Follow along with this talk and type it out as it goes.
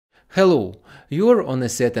Hello, you're on a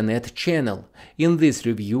Setanet channel. In this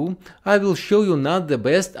review, I will show you not the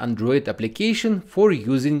best Android application for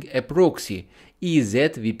using a proxy,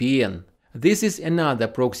 EZVPN. This is another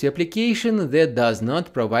proxy application that does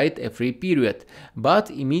not provide a free period, but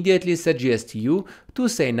immediately suggests you to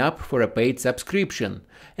sign up for a paid subscription,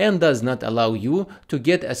 and does not allow you to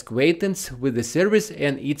get acquaintance with the service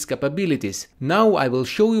and its capabilities. Now I will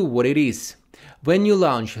show you what it is. When you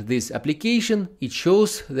launch this application, it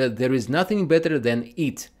shows that there is nothing better than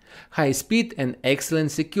it: high speed and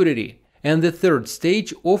excellent security. And the third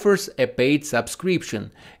stage offers a paid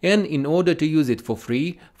subscription, and in order to use it for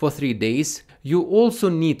free for 3 days, you also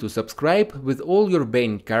need to subscribe with all your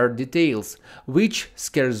bank card details, which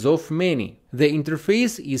scares off many. The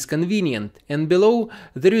interface is convenient, and below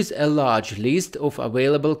there is a large list of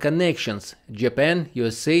available connections: Japan,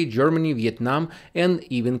 USA, Germany, Vietnam, and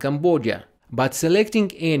even Cambodia. But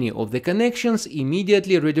selecting any of the connections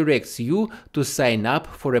immediately redirects you to sign up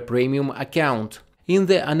for a premium account. In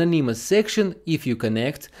the anonymous section, if you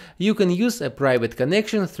connect, you can use a private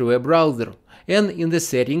connection through a browser. And in the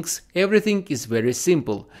settings, everything is very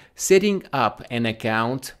simple: setting up an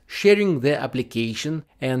account, sharing the application,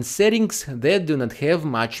 and settings that do not have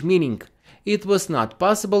much meaning. It was not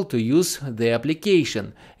possible to use the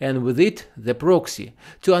application, and with it the proxy,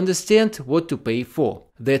 to understand what to pay for.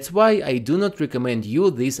 That's why I do not recommend you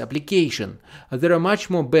this application. There are much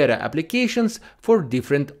more better applications for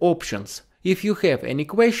different options. If you have any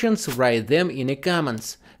questions, write them in the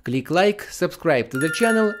comments. Click like, subscribe to the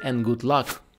channel, and good luck!